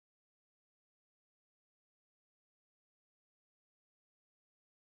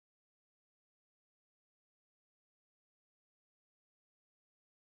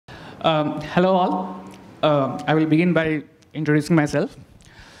Hello all. I will begin by introducing myself.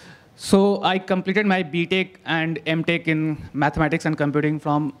 So I completed my BTech and MTech in mathematics and computing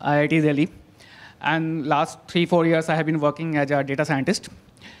from IIT Delhi. And last 3-4 years, I have been working as a data scientist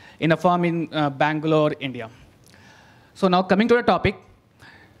in a firm in Bangalore, India. So now coming to the topic,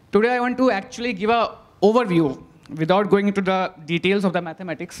 today I want to actually give an overview without going into the details of the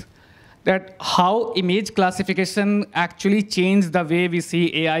mathematics, that how image classification actually changed the way we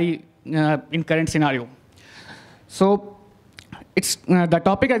see AI in current scenario. So it's the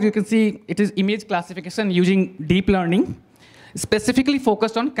topic, as you can see, it is image classification using deep learning, specifically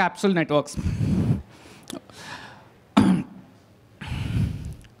focused on capsule networks.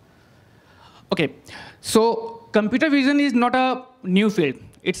 Okay, so computer vision is not a new field.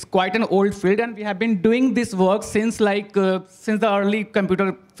 It's quite an old field, and we have been doing this work since since the early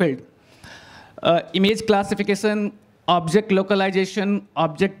computer field. Image classification, object localization,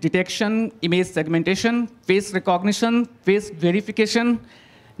 object detection, image segmentation, face recognition, face verification,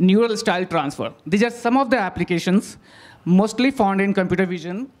 neural style transfer. These are some of the applications mostly found in computer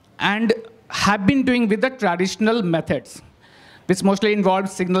vision and have been doing with the traditional methods, which mostly involve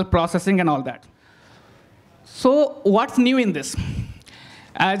signal processing and all that. So what's new in this?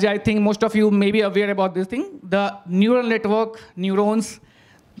 As I think most of you may be aware about this thing, the neural network, neurons,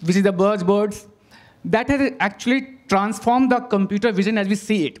 which is the buzzwords, that has actually transformed the computer vision as we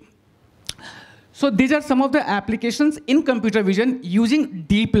see it. So these are some of the applications in computer vision using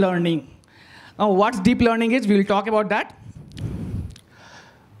deep learning. Now, what deep learning is, we'll talk about that.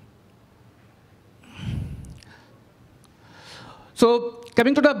 So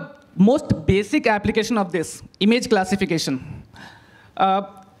coming to the most basic application of this, image classification.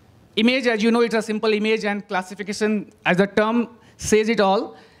 Image, as you know, it's a simple image, and classification, as the term says it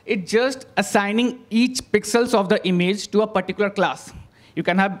all, it's just assigning each pixels of the image to a particular class. You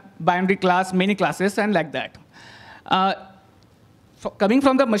can have binary class, many classes, and like that. Coming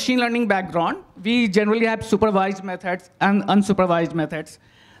from the machine learning background, we generally have supervised methods and unsupervised methods.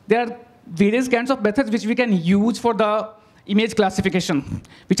 There are various kinds of methods which we can use for the image classification,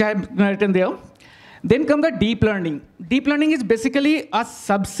 which I have written there. Then come the deep learning. Deep learning is basically a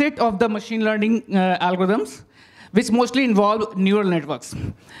subset of the machine learning algorithms, which mostly involve neural networks.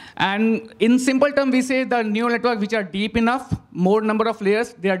 And in simple terms, we say the neural network which are deep enough, more number of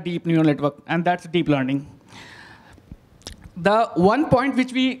layers, they are deep neural network, and that's deep learning. The one point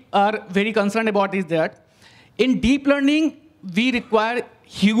which we are very concerned about is that in deep learning, we require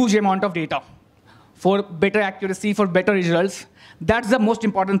huge amount of data for better accuracy, for better results. That's the most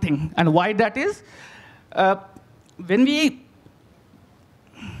important thing. And why that is, when we,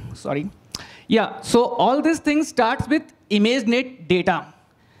 yeah, so all these things starts with ImageNet data.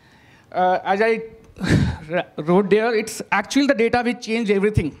 As I wrote there, it's actually the data which changed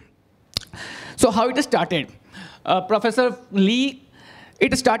everything. So how it started? Professor Lee,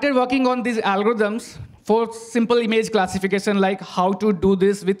 it started working on these algorithms for simple image classification, like how to do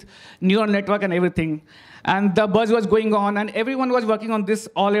this with neural network and everything. And the buzz was going on, and everyone was working on this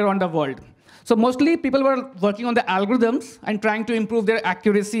all around the world. So mostly people were working on the algorithms and trying to improve their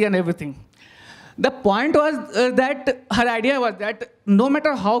accuracy and everything. The point was that her idea was that no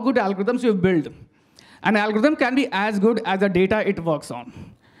matter how good algorithms you build, an algorithm can be as good as the data it works on.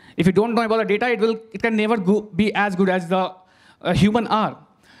 If you don't know about the data, it can never be as good as the human are.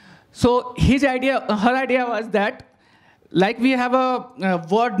 So her idea was that, like we have a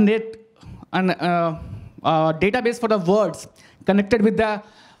word net and database for the words connected with the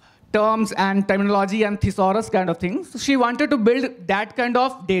terms and terminology and thesaurus kind of things. So she wanted to build that kind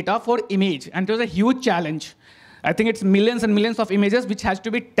of data for image, and it was a huge challenge. I think it's millions and millions of images which has to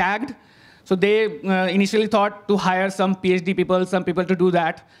be tagged. So they initially thought to hire some PhD people, some people to do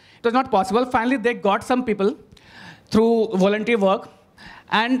that. It was not possible. Finally, they got some people through volunteer work,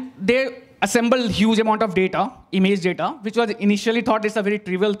 and they assembled huge amount of data, image data, which was initially thought is a very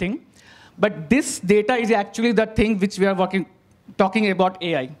trivial thing. But this data is actually the thing which we are talking about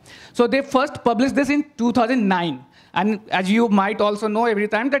AI. So they first published this in 2009. And as you might also know every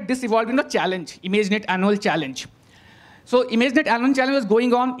time, that this evolved into a challenge, ImageNet Annual Challenge. So ImageNet Annual Challenge was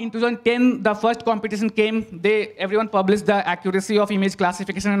going on in 2010. The first competition came. Everyone published the accuracy of image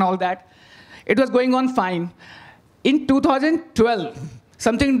classification and all that. It was going on fine. In 2012,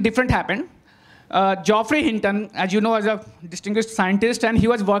 something different happened. Geoffrey Hinton, as you know, is a distinguished scientist, and he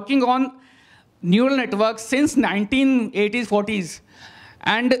was working on neural networks since 1980s, 40s.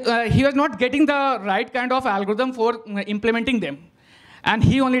 And he was not getting the right kind of algorithm for implementing them. And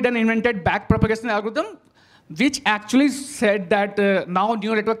he only then invented backpropagation algorithm, which actually said that now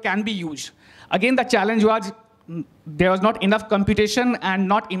neural network can be used. Again, the challenge was there was not enough computation and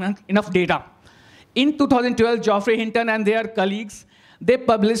not enough data. In 2012, Geoffrey Hinton and their colleagues, they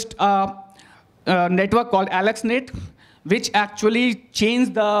published a network called AlexNet, which actually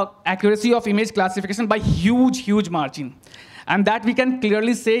changed the accuracy of image classification by huge margin. And that we can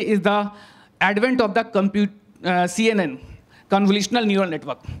clearly say is the advent of the CNN, convolutional neural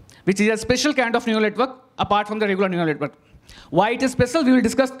network, which is a special kind of neural network apart from the regular neural network. Why it is special, we will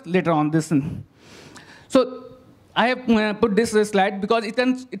discuss later on this. So I have put this slide because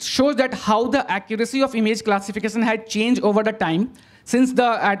it shows that how the accuracy of image classification had changed over the time since the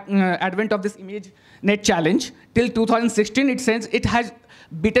advent of this image net challenge till 2016. It has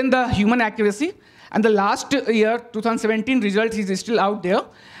beaten the human accuracy, and the last year 2017 results is still out there,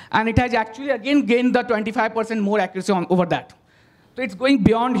 and it has actually again gained the 25% more accuracy over that. So it's going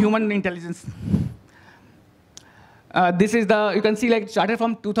beyond human intelligence. This is you can see like it started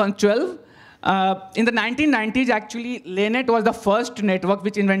from 2012. In the 1990s, actually, LeNet was the first network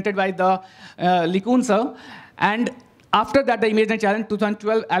which invented by the LeCun sir. And after that, the ImageNet challenge,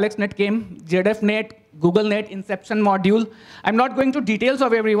 2012, AlexNet came, ZFNet, GoogleNet, Inception module. I'm not going to details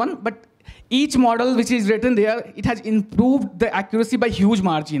of everyone, but each model which is written there, it has improved the accuracy by huge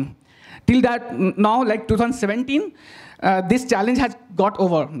margin. Till that, now, like 2017, this challenge has got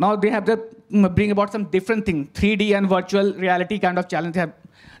over. Now they have to bring about some different thing, 3D and virtual reality kind of challenge they have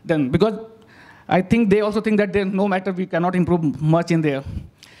done. Because I think they also think that no matter, we cannot improve much in there.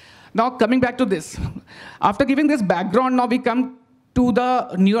 Now, coming back to this. After giving this background, now we come to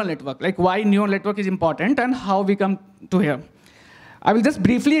the neural network, like why neural network is important and how we come to here. I will just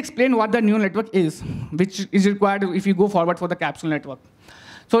briefly explain what the neural network is, which is required if you go forward for the capsule network.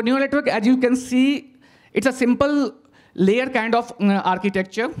 So neural network, as you can see, it's a simple layer kind of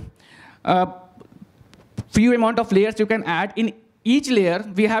architecture. Few amount of layers you can add. In each layer,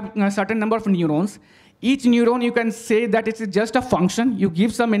 we have a certain number of neurons. Each neuron, you can say that it's just a function. You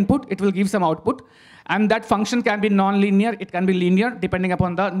give some input, it will give some output. And that function can be non-linear, it can be linear, depending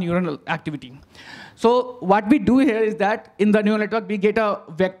upon the neuronal activity. So what we do here is that in the neural network, we get a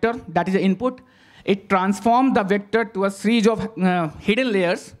vector, that is the input. It transforms the vector to a series of hidden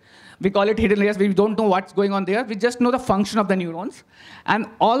layers. We call it hidden layers. We don't know what's going on there. We just know the function of the neurons. And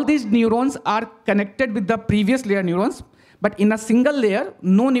all these neurons are connected with the previous layer neurons. But in a single layer,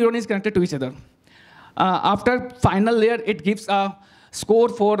 no neuron is connected to each other. After final layer, it gives a score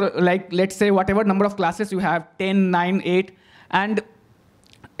for, like, let's say, whatever number of classes you have, 10, 9, 8. And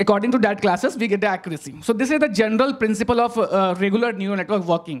according to that classes, we get the accuracy. So this is the general principle of regular neural network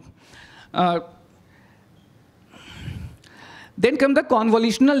working. Then comes the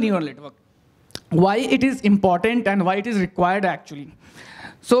convolutional neural network. Why it is important and why it is required, actually.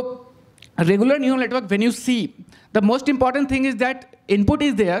 So a regular neural network, when you see, the most important thing is that input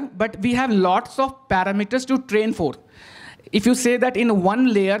is there, but we have lots of parameters to train for. If you say that in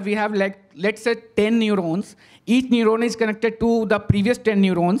one layer, we have, like, let's say 10 neurons, each neuron is connected to the previous 10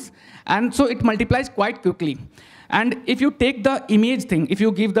 neurons, and so it multiplies quite quickly. And if you take the image thing, if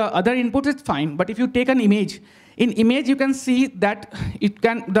you give the other inputs, it's fine. But if you take an image, in image, you can see that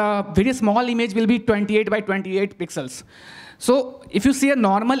the very small image will be 28 by 28 pixels. So if you see a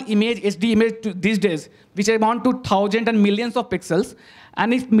normal image, HD image these days, which amount to thousands and millions of pixels,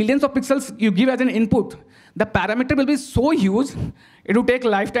 and if millions of pixels you give as an input, the parameter will be so huge, it will take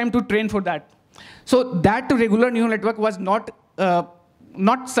lifetime to train for that. So that regular neural network was not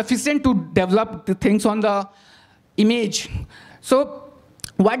sufficient to develop the things on the image. So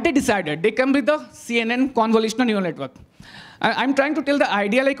what they decided, they come with the CNN, convolutional neural network. I'm trying to tell the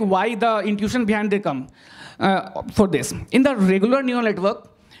idea, like why the intuition behind they come for this. In the regular neural network,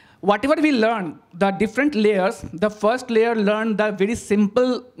 whatever we learn, the different layers, the first layer learn the very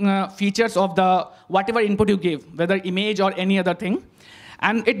simple features of the whatever input you give, whether image or any other thing.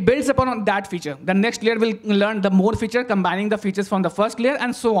 And it builds upon that feature. The next layer will learn the more feature, combining the features from the first layer,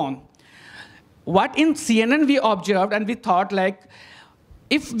 and so on. What in CNN we observed, and we thought, like,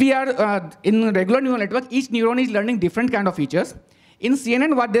 if we are in regular neural network, each neuron is learning different kind of features. In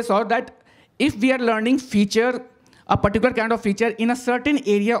CNN, what they saw that if we are learning feature, a particular kind of feature in a certain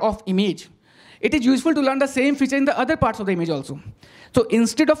area of image, it is useful to learn the same feature in the other parts of the image also. So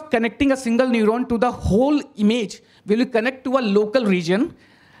instead of connecting a single neuron to the whole image, we will connect to a local region.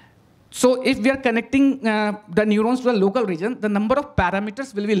 So if we are connecting the neurons to a local region, the number of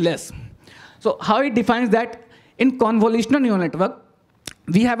parameters will be less. So how it defines that in convolutional neural network,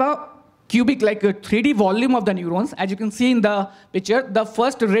 we have a cubic, like a 3D volume of the neurons. As you can see in the picture, the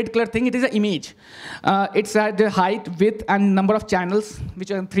first red color thing, it is an image. It's at the height, width, and number of channels, which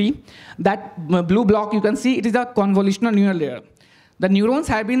are 3. That blue block, you can see, it is a convolutional neural layer. The neurons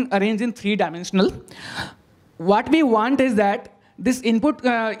have been arranged in 3-dimensional. what we want is that this input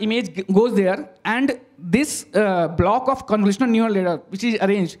image goes there, and this block of convolutional neural network, which is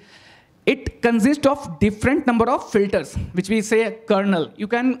arranged, it consists of different number of filters, which we say a kernel. You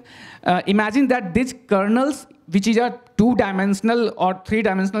can imagine that these kernels, which is a 2-dimensional or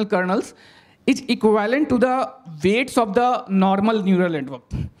 3-dimensional kernels, is equivalent to the weights of the normal neural network.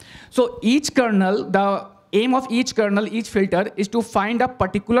 So each kernel, the aim of each kernel, each filter, is to find a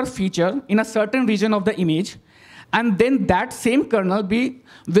particular feature in a certain region of the image, and then that same kernel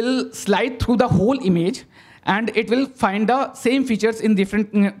will slide through the whole image, and it will find the same features in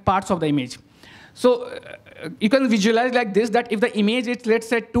different parts of the image. So you can visualize like this, that if the image is, let's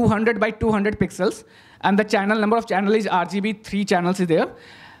say, 200 by 200 pixels, and the number of channel is RGB, 3 channels is there,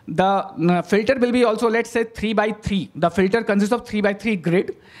 the filter will be also, let's say, 3 by 3. The filter consists of 3 by 3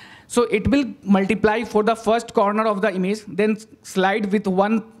 grid. So it will multiply for the first corner of the image, then slide with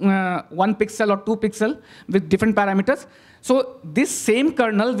one pixel or 2 pixel with different parameters. So this same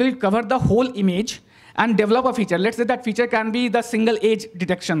kernel will cover the whole image and develop a feature. Let's say that feature can be the single edge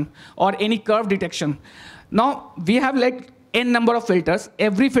detection or any curve detection. Now we have like n number of filters.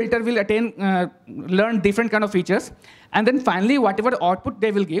 Every filter will learn different kind of features. And then finally, whatever output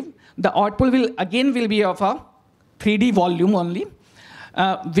they will give, the output will be of a 3D volume only,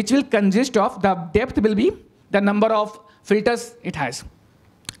 which will consist of, the depth will be the number of filters it has.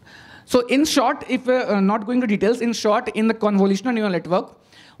 So in short, if we're not going to details, in short, in the convolutional neural network,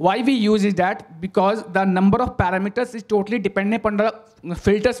 why we use is that because the number of parameters is totally dependent upon the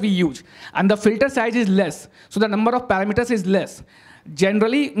filters we use. And the filter size is less, so the number of parameters is less.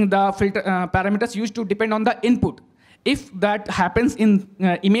 Generally, the filter parameters used to depend on the input. If that happens in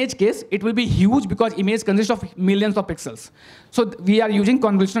image case, it will be huge because image consists of millions of pixels. So we are using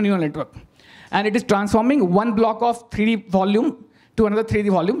convolutional neural network. And it is transforming one block of 3D volume to another 3D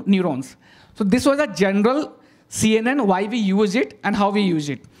volume neurons. So this was a general CNN, why we use it and how we use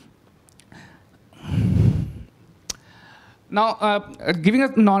it. Now, giving a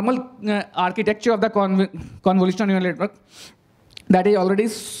normal architecture of the convolutional neural network that I already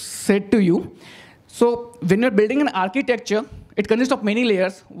said to you. So when you're building an architecture, it consists of many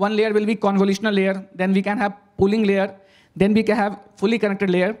layers. One layer will be convolutional layer. Then we can have pooling layer. Then we can have fully connected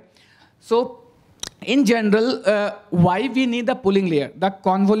layer. So in general, why we need the pooling layer? The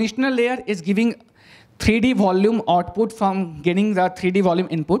convolutional layer is giving 3D volume output from getting the 3D volume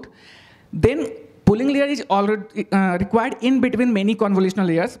input. Then pooling layer is already required in between many convolutional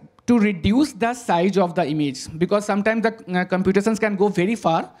layers to reduce the size of the image, because sometimes the computations can go very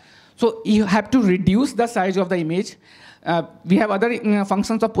far. So you have to reduce the size of the image. We have other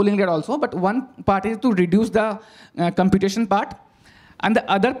functions of pooling layer also, but one part is to reduce the computation part. And the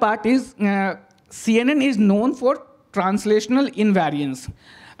other part is CNN is known for translational invariance.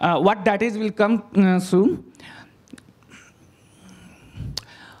 What that is will come soon.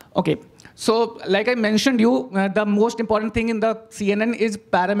 OK. So like I mentioned you, the most important thing in the CNN is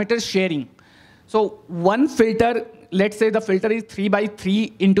parameter sharing. So one filter, let's say the filter is 3 by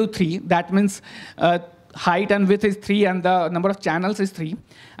 3 into 3. That means height and width is 3 and the number of channels is 3.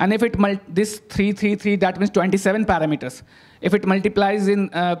 And if it this 3, 3, 3, that means 27 parameters. If it multiplies in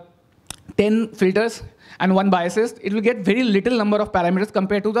 10 filters and 1 biases, it will get very little number of parameters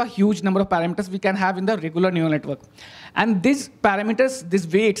compared to the huge number of parameters we can have in the regular neural network. And these parameters, these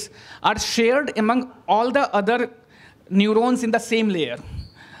weights, are shared among all the other neurons in the same layer.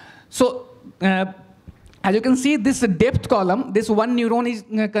 So as you can see, this depth column, this one neuron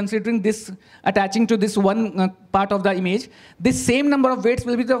is considering this, attaching to this one part of the image. This same number of weights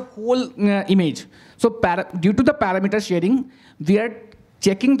will be the whole image. So due to the parameter sharing, we are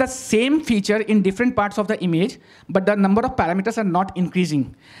checking the same feature in different parts of the image, but the number of parameters are not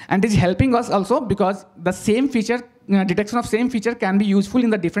increasing. And it is helping us also because the same feature, detection of same feature can be useful in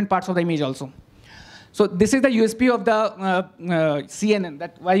the different parts of the image also. So this is the USP of the CNN,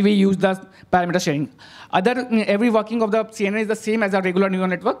 that's why we use the parameter sharing. Every working of the CNN is the same as a regular neural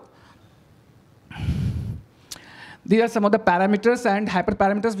network. These are some of the parameters and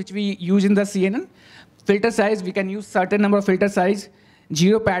hyperparameters which we use in the CNN. Filter size, we can use certain number of filter size.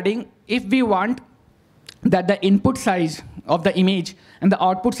 Zero padding, if we want that the input size of the image and the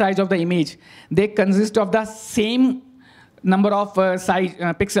output size of the image, they consist of the same number of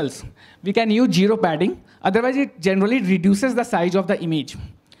pixels. We can use zero padding. Otherwise, it generally reduces the size of the image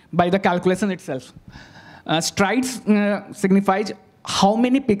by the calculation itself. Strides signifies how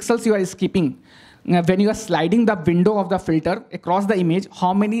many pixels you are skipping. When you are sliding the window of the filter across the image,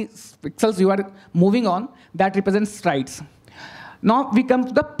 how many pixels you are moving on, that represents strides. Now we come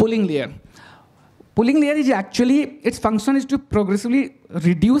to the pooling layer. Pooling layer is actually, its function is to progressively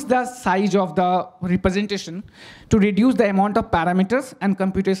reduce the size of the representation to reduce the amount of parameters and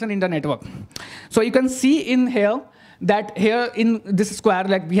computation in the network. So you can see in here that here in this square,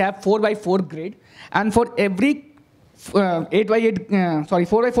 like we have 4 by 4 grid, and for every 4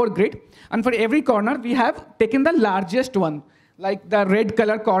 by 4 grid, and for every corner we have taken the largest one. Like the red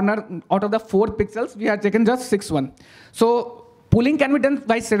color corner, out of the 4 pixels, we have taken just 6 one. So pooling can be done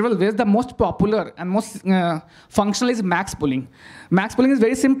by several ways. The most popular and most functional is max pooling. Max pooling is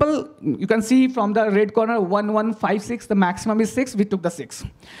very simple. You can see from the red corner 1, 1, 5, 6, the maximum is 6, we took the 6.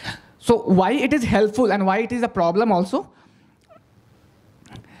 So why it is helpful and why it is a problem also?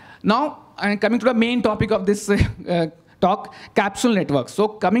 Now, I'm coming to the main topic of this talk, capsule network. So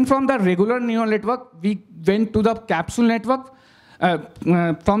coming from the regular neural network, we went to the capsule network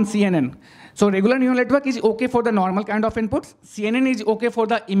from CNN. So regular neural network is okay for the normal kind of inputs. CNN is okay for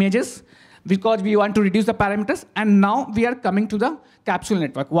the images because we want to reduce the parameters. And now we are coming to the capsule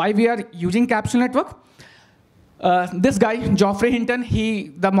network. Why we are using capsule network? This guy, Geoffrey Hinton,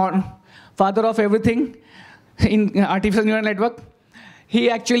 the father of everything in artificial neural network, he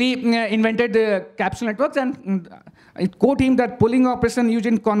actually invented capsule networks, and I quote him that pooling operation used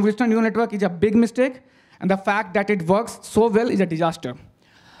in convolutional neural network is a big mistake, and the fact that it works so well is a disaster.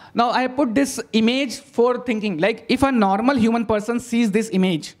 Now, I put this image for thinking, like if a normal human person sees this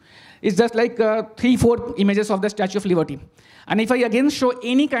image, it's just like 3, 4 images of the Statue of Liberty. And if I again show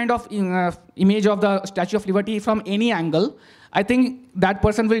any kind of image of the Statue of Liberty from any angle, I think that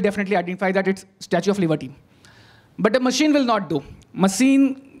person will definitely identify that it's Statue of Liberty. But the machine will not do.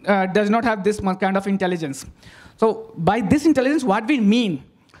 Machine does not have this kind of intelligence. So by this intelligence, what we mean?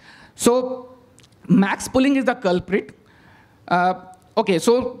 So max pooling is the culprit. Okay,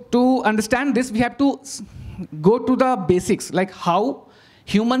 so to understand this, we have to go to the basics, like how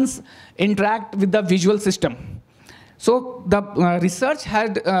humans interact with the visual system. So the research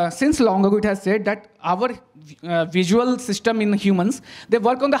had, since long ago, it has said that our visual system in humans, they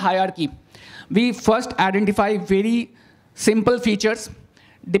work on the hierarchy. We first identify very simple features.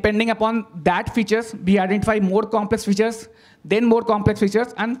 Depending upon that features, we identify more complex features, then more complex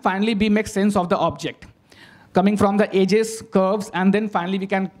features, and finally we make sense of the object. Coming from the edges, curves, and then finally we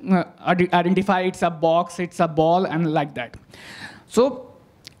can identify it's a box, it's a ball, and like that. So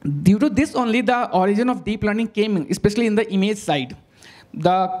due to this only, the origin of deep learning came in, especially in the image side.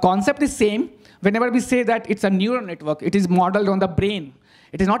 The concept is same. Whenever we say that it's a neural network, it is modeled on the brain.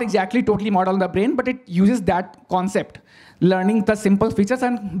 It is not exactly totally modeled on the brain, but it uses that concept, learning the simple features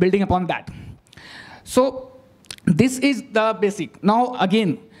and building upon that. So this is the basic. Now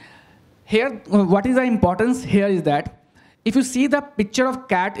again, here, what is the importance here is that if you see the picture of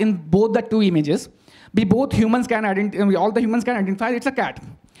cat in both the 2 images, all the humans can identify it's a cat.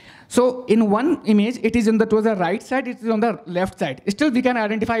 So in one image, it is towards the right side, it is on the left side. Still, we can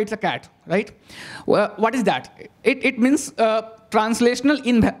identify it's a cat, right? What is that? It means translational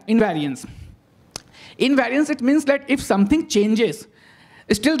invariance. Invariance, it means that if something changes,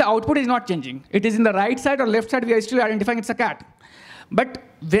 still the output is not changing. It is in the right side or left side, we are still identifying it's a cat. But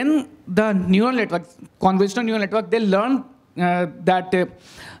when the neural network, convolutional neural network, they learn that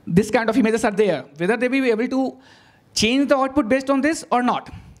this kind of images are there, whether they will be able to change the output based on this or not.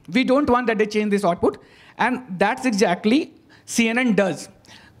 We don't want that they change this output. And that's exactly CNN does,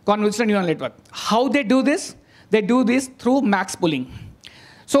 convolutional neural network. How they do this? They do this through max pooling.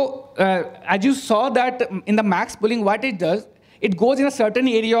 So as you saw that in the max pooling, what it does, it goes in a certain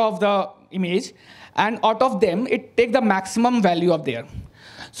area of the image, and out of them, it takes the maximum value of there.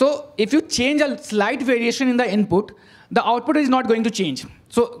 So if you change a slight variation in the input, the output is not going to change.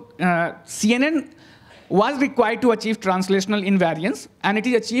 So CNN was required to achieve translational invariance, and it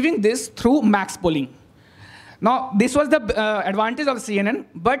is achieving this through max pooling. Now, this was the advantage of CNN,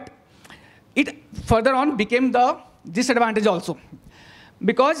 but it further on became the disadvantage also.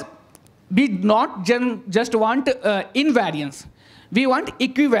 Because we not just want invariance, we want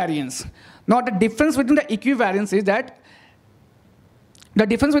equivariance. Now, the difference between the equivariance is that not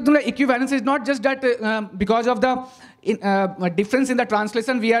just that because of the difference in the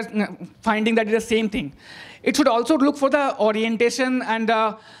translation, we are finding that it's the same thing. It should also look for the orientation and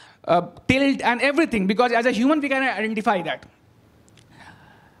tilt and everything, because as a human, we can identify that.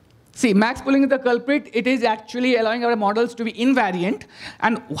 See, max pooling is the culprit. It is actually allowing our models to be invariant.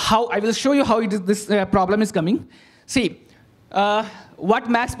 And how I will show you how this problem is coming. See, what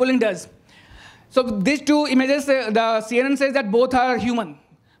max pooling does. So these 2 images, the CNN says that both are human,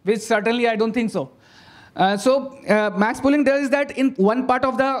 which certainly I don't think so. So max pooling does that in one part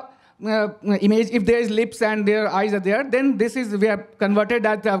of the image, if there is lips and their eyes are there, then this is, we have converted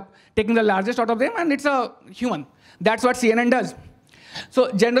that, taking the largest out of them, and it's a human. That's what CNN does.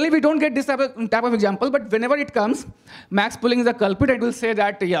 So generally, we don't get this type of example, but whenever it comes, max pooling is a culprit, and will say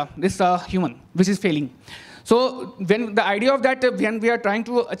that, yeah, this is a human, which is failing. So when the idea of that, when we are trying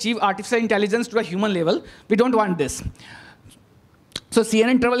to achieve artificial intelligence to a human level, we don't want this. So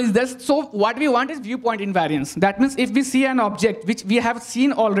CNN interval is this. So what we want is viewpoint invariance. That means if we see an object which we have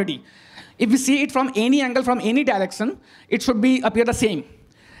seen already, if we see it from any angle, from any direction, it should appear the same.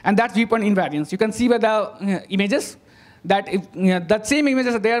 And that's viewpoint invariance. You can see by the images that if that same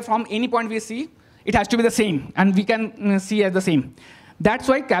images are there from any point we see, it has to be the same, and we can see as the same. That's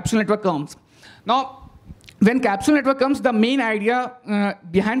why capsule network comes. Now, when capsule network comes, the main idea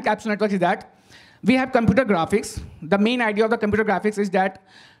behind capsule network is that we have computer graphics. The main idea of the computer graphics is that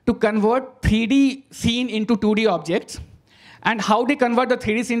to convert 3D scene into 2D objects. And how they convert the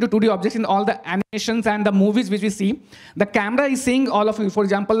 3D scene to 2D objects in all the animations and the movies which we see. The camera is seeing all of you. For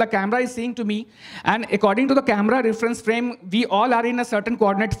example, the camera is seeing to me, and according to the camera reference frame, we all are in a certain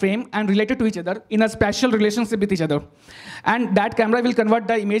coordinate frame and related to each other in a special relationship with each other. And that camera will convert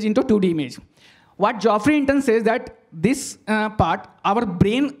the image into 2D image. What Geoffrey Hinton says that this part, our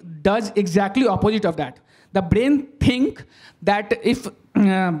brain does exactly opposite of that. The brain think that if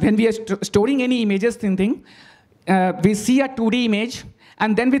when we are storing any images thing, we see a 2D image,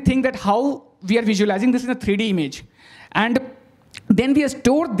 and then we think that how we are visualizing this in a 3D image. And then we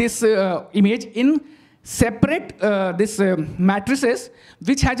store this image in separate matrices,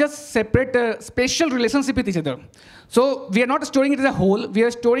 which has a separate spatial relationship with each other. So we are not storing it as a whole. We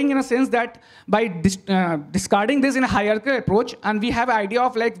are storing in a sense that by discarding this in a hierarchical approach, and we have an idea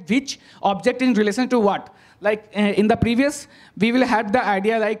of like which object in relation to what. Like in the previous, we will have the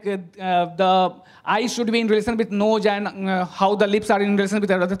idea like the eyes should be in relation with nose, and how the lips are in relation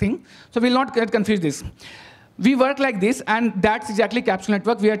with another thing. So we'll not get confused this. We work like this, and that's exactly capsule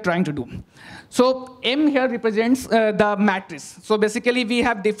network we are trying to do. So M here represents the matrix. So basically, we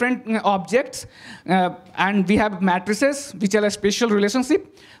have different objects, and we have matrices which are a spatial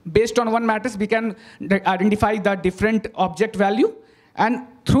relationship. Based on one matrix, we can identify the different object value. And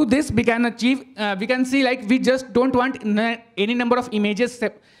through this, we can achieve, we can see like we just don't want any number of images,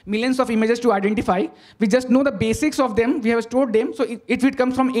 millions of images to identify. We just know the basics of them. We have stored them. So if it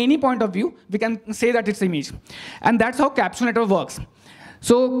comes from any point of view, we can say that it's image. And that's how capsule network works.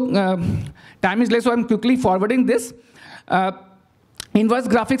 So time is less, so I'm quickly forwarding this. Inverse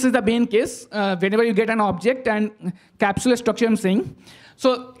graphics is the main case. Whenever you get an object and capsule structure, I'm saying.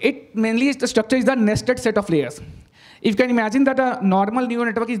 So it mainly is the structure is the nested set of layers. If you can imagine that a normal neural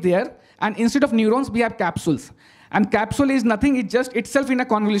network is there, and instead of neurons, we have capsules. And capsule is nothing, it's just itself in a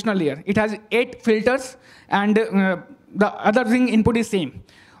convolutional layer. It has 8 filters, and the other thing input is same.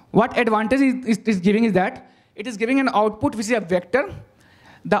 What advantage it is giving is that it is giving an output which is a vector.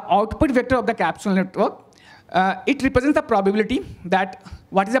 The output vector of the capsule network, it represents the probability that,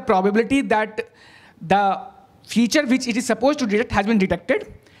 what is the probability that the feature which it is supposed to detect has been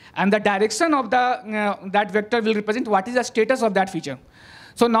detected. And the direction of the, that vector will represent what is the status of that feature.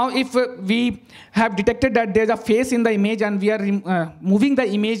 So now if we have detected that there's a face in the image, and we are moving the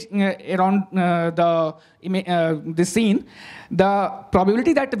image around the scene, the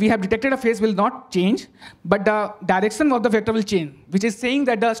probability that we have detected a face will not change, but the direction of the vector will change, which is saying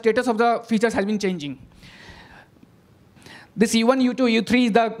that the status of the features has been changing. This U1, U2, U3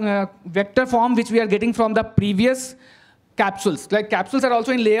 is the vector form which we are getting from the previous capsules. Like capsules are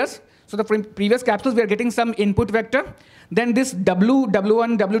also in layers. So the previous capsules, we are getting some input vector. Then this W,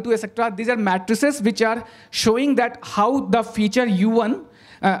 W1, W2, etc. These are matrices which are showing that how the feature U1,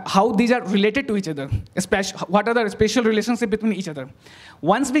 how these are related to each other. What are the spatial relationships between each other.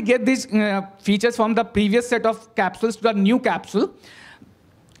 Once we get these features from the previous set of capsules to the new capsule,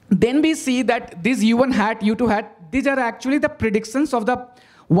 then we see that this U1 hat, U2 hat, these are actually the predictions of the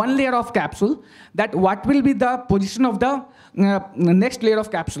one layer of capsule, that what will be the position of the next layer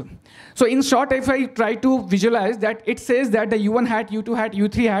of capsule. So in short, if I try to visualize that, it says that the U1 hat, U2 hat,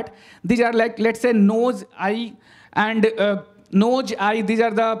 U3 hat, these are like, let's say, nose, eye, and nose, eye, these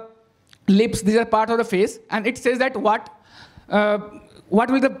are the lips, these are part of the face, and it says that what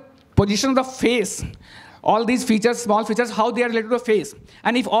will the position of the face, all these features, small features, how they are related to the face.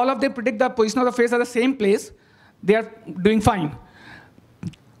 And if all of them predict the position of the face at the same place, they are doing fine.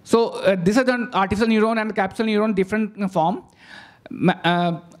 So this is an artificial neuron and capsule neuron different form.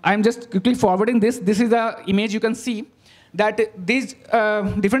 I'm just quickly forwarding this. This is the image you can see that these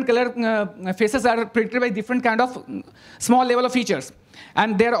different color faces are predicted by different kind of small level of features.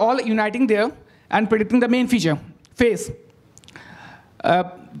 And they're all uniting there and predicting the main feature, face.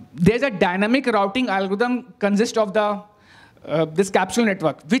 There's a dynamic routing algorithm consists of this capsule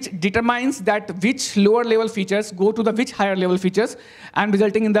network, which determines that which lower level features go to the which higher level features and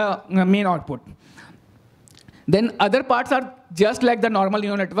resulting in the main output. Then other parts are just like the normal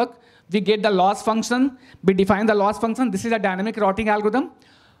neural network. We get the loss function, we define the loss function. This is a dynamic routing algorithm.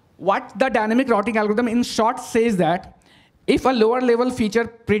 What the dynamic routing algorithm in short says that if a lower level feature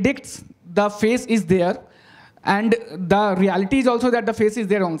predicts the face is there, and the reality is also that the face is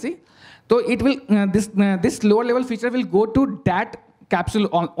there only, so it will this lower level feature will go to that capsule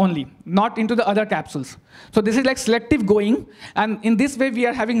only, not into the other capsules. So this is like selective going, and in this way we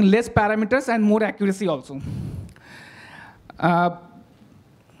are having less parameters and more accuracy also.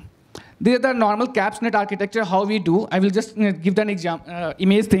 This is the normal CapsNet architecture, how we do. I will just give an example,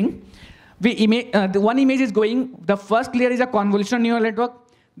 image thing. The one image is going, the first layer is a convolutional neural network,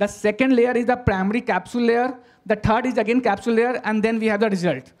 the second layer is the primary capsule layer, the third is again capsule layer, and then we have the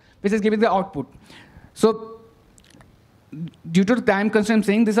result, which is giving the output. So due to the time constraint, I'm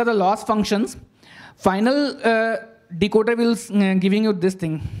saying these are the loss functions. Final decoder will giving you this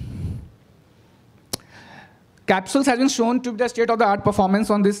thing. Capsules has been shown to be the state-of-the-art performance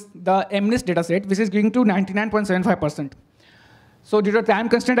on the MNIST dataset, which is going to 99.75%. So due to time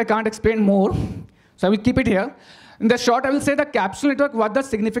constraint, I can't explain more. So I will keep it here. In the short, I will say the capsule network, what the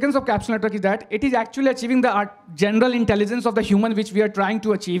significance of capsule network is that it is actually achieving the general intelligence of the human, which we are trying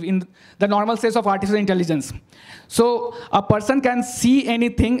to achieve in the normal sense of artificial intelligence. So a person can see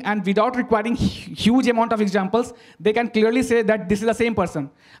anything, and without requiring huge amount of examples, they can clearly say that this is the same person.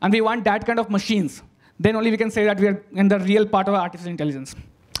 And we want that kind of machines. Then only we can say that we are in the real part of artificial intelligence.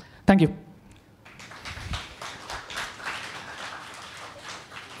 Thank you.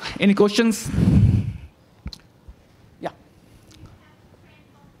 Any questions? Yeah.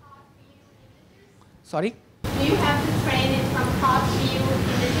 Sorry? Do you have to train it from card view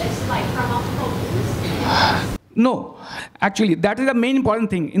images, like from multiple views? No. Actually, that is the main important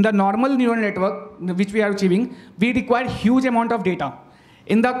thing. In the normal neural network, which we are achieving, we require huge amount of data.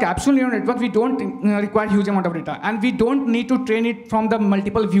 In the capsule neural network, we don't require huge amount of data, and we don't need to train it from the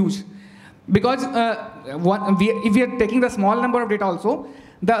multiple views. Because if we are taking the small number of data also,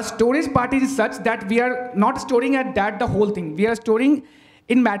 the storage part is such that we are not storing at that the whole thing. We are storing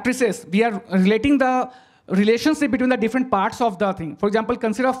in matrices. We are relating the relationship between the different parts of the thing. For example,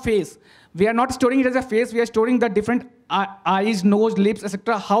 consider a face. We are not storing it as a face. We are storing the different eyes, nose, lips,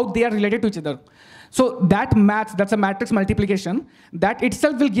 etc., how they are related to each other. So that math, that's a matrix multiplication, that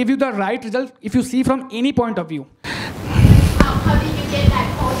itself will give you the right result if you see from any point of view. How do you get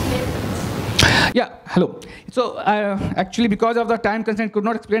that false difference? Yeah, hello. So actually, because of the time constraint, could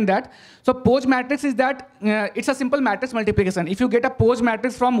not explain that. So Poge matrix is that it's a simple matrix multiplication. If you get a Poge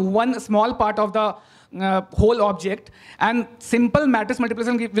matrix from one small part of the whole object, and simple matrix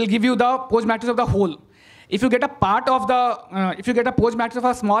multiplication will give you the Poge matrix of the whole. If you get a part of the, if you get a Poge matrix of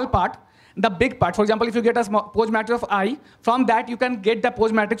a small part, the big part, for example, if you get a Poge matrix of eye, from that you can get the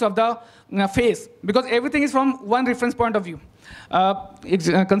Poge matrix of the face, because everything is from one reference point of view.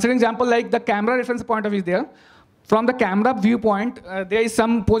 Consider example like the camera reference point of view is there. From the camera viewpoint, there is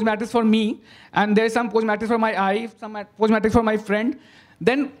some Poge matrix for me, and there is some Poge matrix for my eye, some Poge matrix for my friend.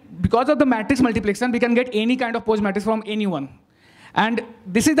 Then, because of the matrix multiplication, we can get any kind of Poge matrix from anyone. And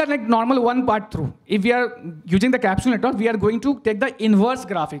this is the like normal one part through. If we are using the capsule network, we are going to take the inverse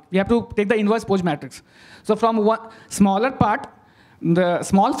graphic. We have to take the inverse Poge matrix. So from one smaller part, the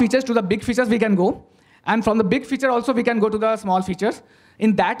small features to the big features we can go. And from the big feature also we can go to the small features.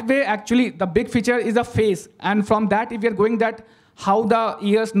 In that way, actually, the big feature is a face. And from that, if we are going that, how the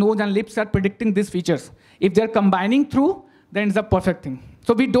ears, nose, and lips are predicting these features. If they're combining through, then it's a perfect thing.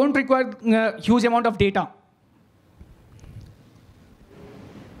 So we don't require a huge amount of data.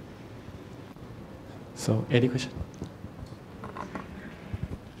 So, any question?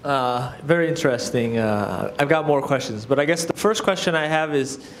 Very interesting. I've got more questions, but I guess the first question I have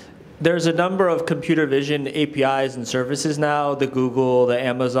is, there's a number of computer vision APIs and services now, the Google, the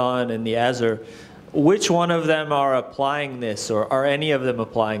Amazon, and the Azure. Which one of them are applying this, or are any of them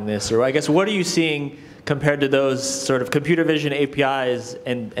applying this? Or I guess, what are you seeing compared to those sort of computer vision APIs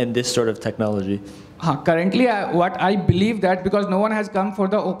and this sort of technology? Currently, what I believe that because no one has come for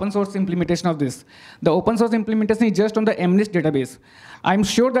the open source implementation of this. The open source implementation is just on the MNIST database. I'm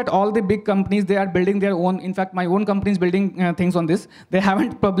sure that all the big companies, they are building their own. In fact, my own company is building things on this. They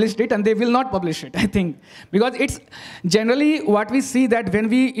haven't published it, and they will not publish it, I think. Because it's generally what we see that when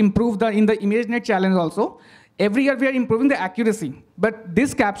we improve in the ImageNet challenge also, every year we are improving the accuracy. But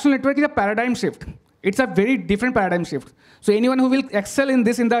this capsule network is a paradigm shift. It's a very different paradigm shift. So anyone who will excel in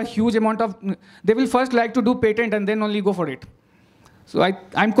this in the huge amount of, they will first like to do patent and then only go for it. So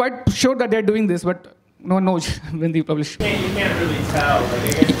I'm quite sure that they're doing this, but no one knows when they publish. You can't really tell. Like,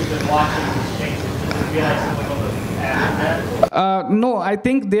 I guess you've been watching these changes. Did you realize something about that? No, I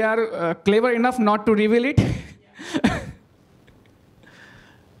think they are clever enough not to reveal it.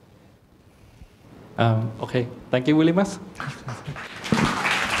 Okay, thank you very much.